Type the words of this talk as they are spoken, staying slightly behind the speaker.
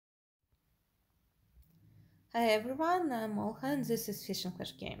Hi everyone, I'm Olha and this is Fishing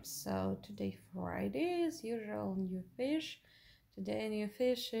Clash Games. So today Friday as usual, new fish. Today new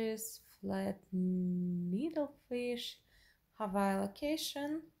fish is flat needlefish, Hawaii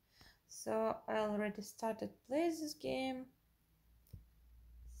location. So I already started play this game.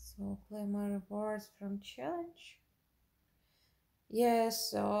 So claim my rewards from challenge.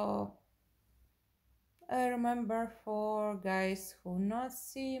 Yes, so I remember for guys who not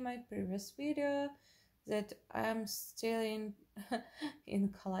see my previous video that I'm still in in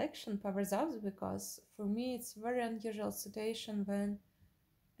collection powers ups, because for me it's very unusual situation when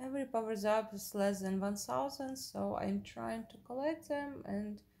every powers up is less than 1000, so I'm trying to collect them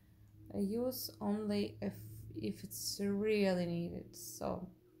and I use only if it's really needed. So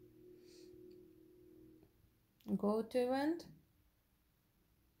go to event.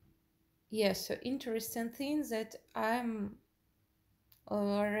 Yes, so interesting thing that I'm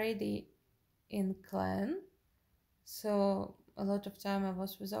already in clan. So a lot of time I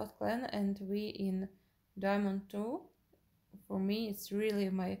was without clan and we in Diamond 2. For me it's really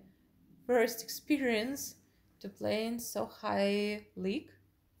my first experience to play in so high league.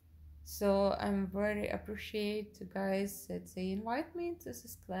 So I'm very appreciate the guys that they invite me to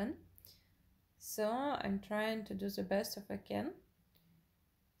this clan. So I'm trying to do the best if I can.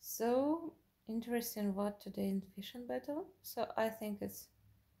 So interesting what today in fishing battle. So I think it's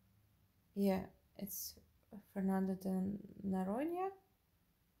it's Fernando de Noronha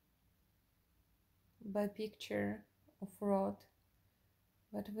by picture of rod,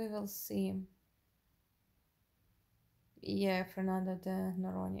 but we will see. Yeah, Fernando de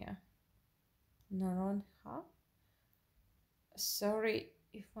Noronha. Noronha. Sorry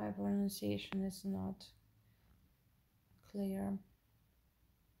if my pronunciation is not clear.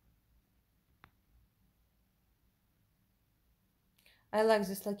 I like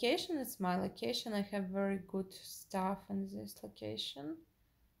this location, it's my location. I have very good stuff in this location.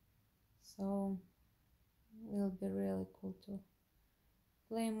 So will be really cool to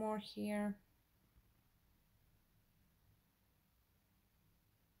play more here.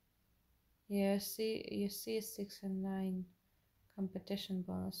 Yeah, you see 6 and 9 competition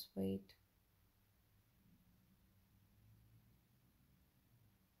bonus weight.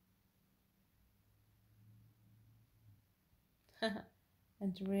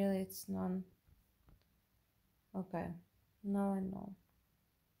 And really it's none. Okay, now I know.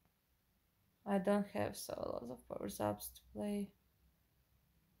 I don't have so a lot of powers ups to play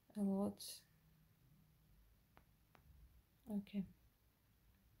a lot. Okay.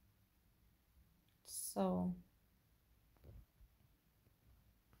 So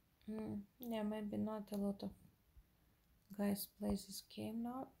yeah, maybe not a lot of guys play this game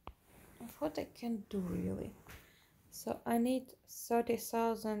now. What I can do really. So I need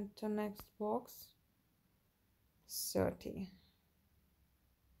 30,000 to next box. 30.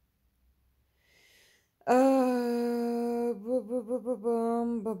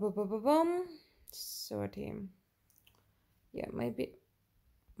 Boom, 30. Yeah,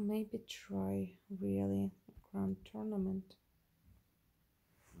 maybe try really grand tournament.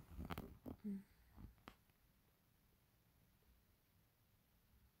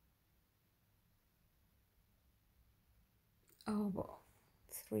 Oh well,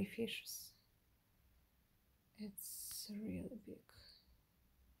 3 fishes. It's really big.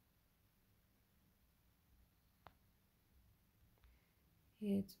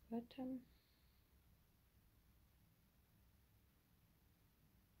 Here it's bottom.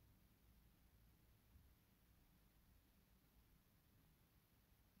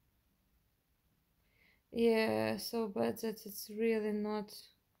 Yeah, so bad that it's really not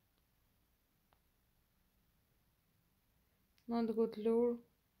good lure.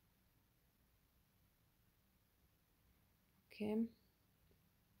 Okay.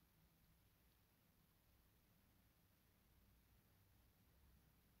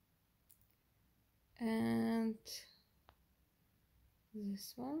 And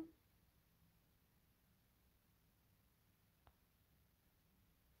this one.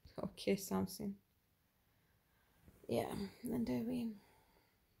 Okay, something. Yeah, and I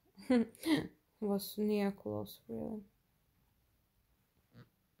win. Was near close, really.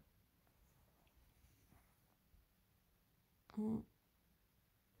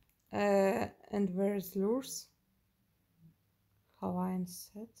 And where's lures? Hawaiian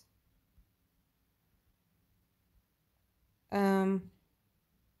set.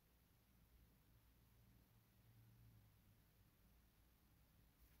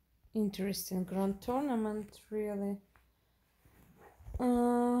 Interesting grand tournament, really.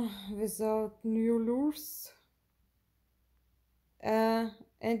 Without new lures.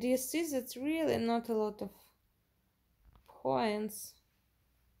 And you see that's really not a lot of coins.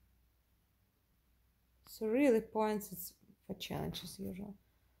 So really points it's for challenges usual.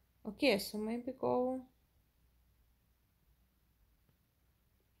 Okay, so maybe go.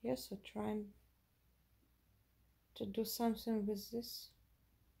 Yes, so trying to do something with this.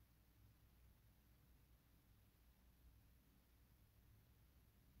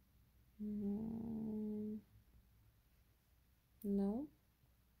 No.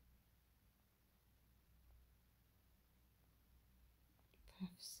 5,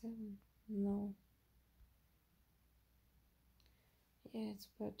 7. No. Yeah, it's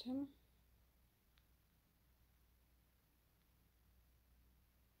bottom.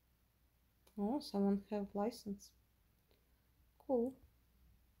 Oh, someone have license. Cool.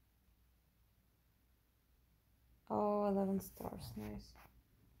 Oh, 11 stars. Nice.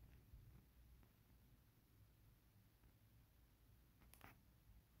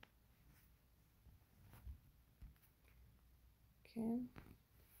 Okay.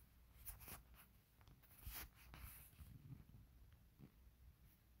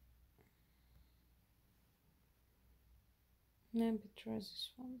 Maybe try this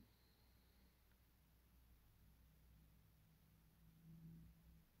one.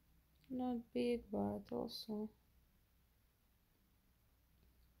 Not big, but also.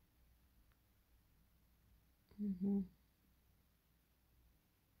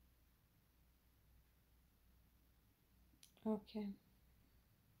 Okay.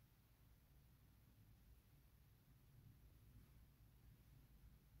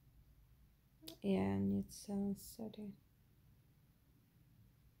 Yeah, I need 730.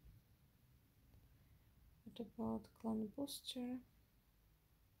 What about clone booster?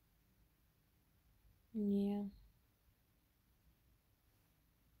 Yeah.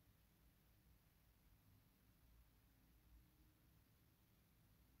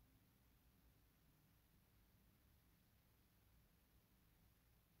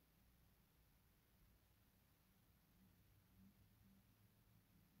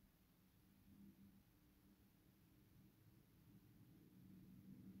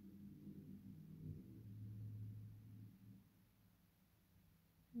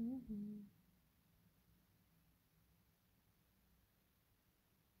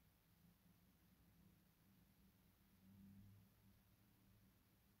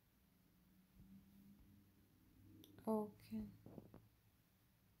 Okay.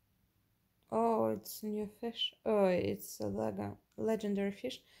 Oh, it's new fish. Oh, it's a legendary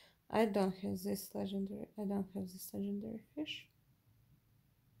fish. I don't have this legendary. I don't have this legendary fish.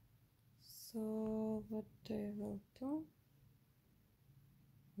 So what I will do?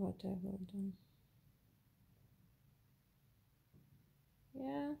 What I will do?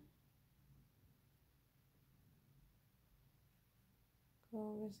 Yeah.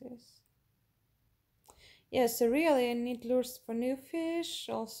 Go with this. Yeah, so really I need lures for new fish,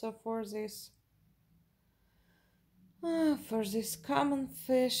 also for this common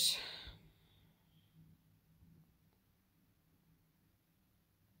fish.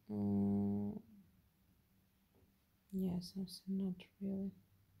 Yeah, something not really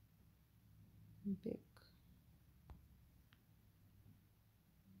big.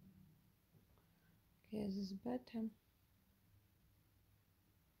 Okay, this is better.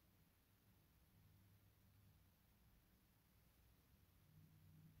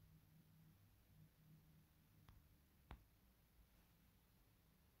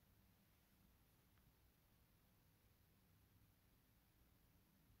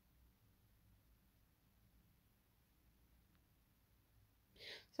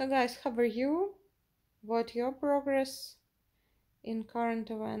 So guys, how are you? What your progress in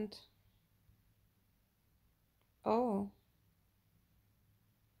current event? Oh,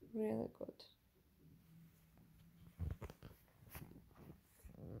 really good.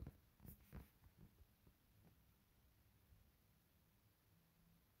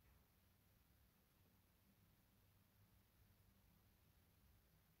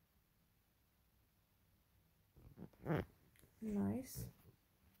 Nice.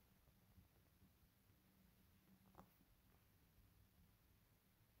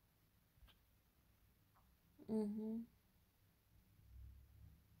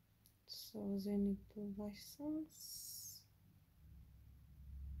 So they need to license.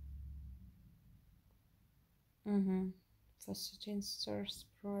 For 13 stars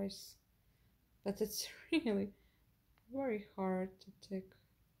price. But it's really very hard to take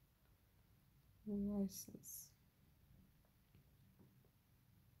a license.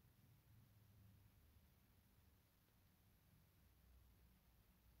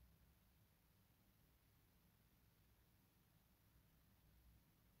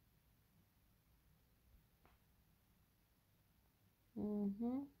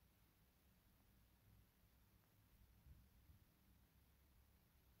 Mm-hmm.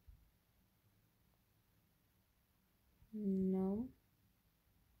 No.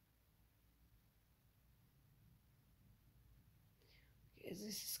 Okay, this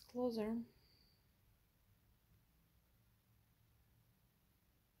is closer.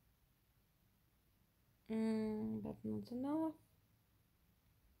 But not enough.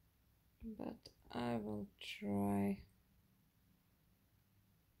 But I will try.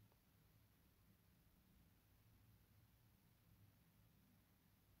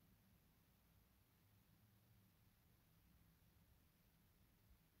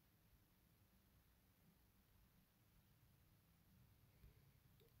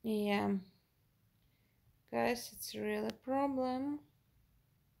 Yeah, guys, it's really a problem.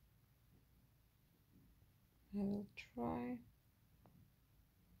 I will try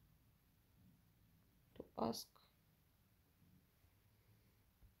to ask.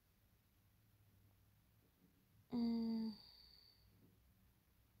 Mm.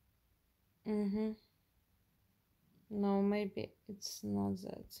 Mm-hmm. No, maybe it's not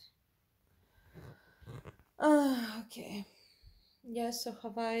that. Okay. Yeah, so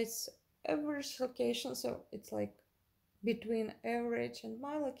Hawaii's average location, so it's like between average and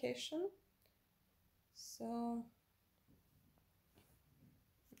my location. So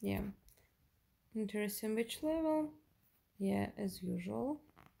yeah, interesting beach level. Yeah, as usual.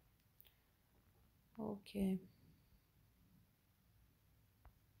 Okay.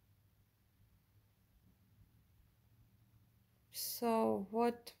 So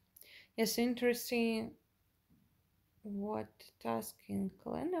what is interesting? What task in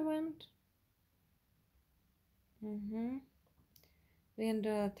clan event? Mm-hmm.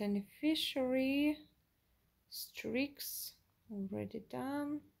 Window tiny fishery streaks already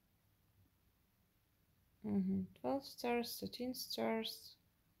done. 12 stars, 13 stars.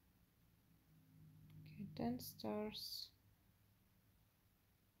 Okay, 10 stars.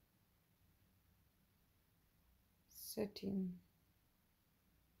 13.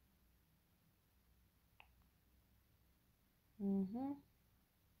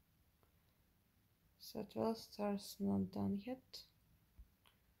 So 12 stars not done yet.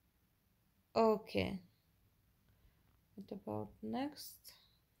 Okay. What about next?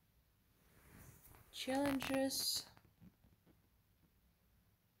 Challenges.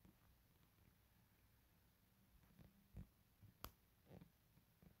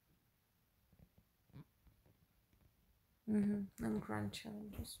 And grand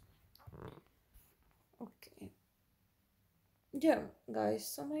challenges. Okay. Yeah, guys,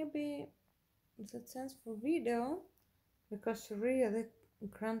 so maybe that's ends for video because really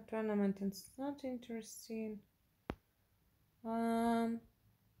grand tournament is not interesting. For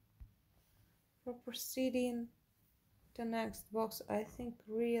proceeding to next box, I think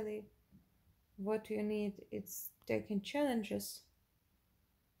really what you need is taking challenges.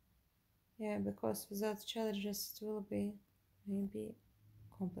 Yeah, because without challenges it will be maybe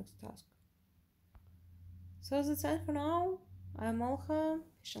complex task. So that's it for now. I'm Olha,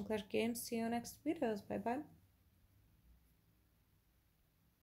 Fish and Clash Games. See you next videos. Bye bye.